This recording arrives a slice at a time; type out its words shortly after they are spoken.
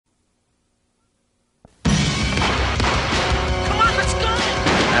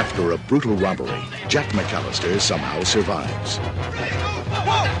After a brutal robbery, Jack McAllister somehow survives.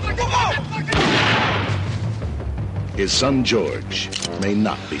 His son George may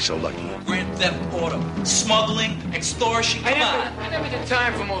not be so lucky. Grand theft auto, smuggling, extortion. I never did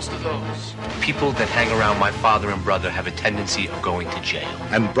time for most of those. People that hang around my father and brother have a tendency of going to jail.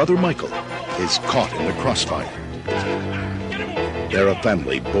 And brother Michael is caught in the crossfire. They're a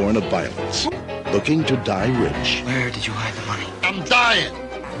family born of violence, looking to die rich. Where did you hide the money? I'm dying.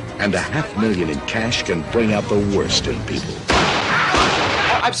 And $500,000 in cash can bring out the worst in people.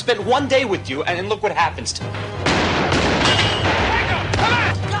 I've spent one day with you, and look what happens to me.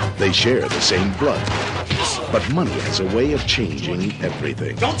 They share the same blood, but money has a way of changing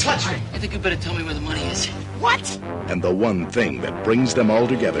everything. Don't touch me. I think you better tell me where the money is. What? And the one thing that brings them all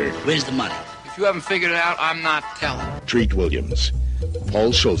together, Where's the money? If you haven't figured it out, I'm not telling. Treat Williams,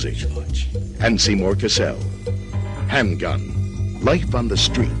 Paul Schulze, and Seymour Cassell. Handgun. Life on the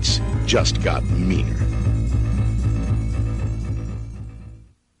streets just got meaner.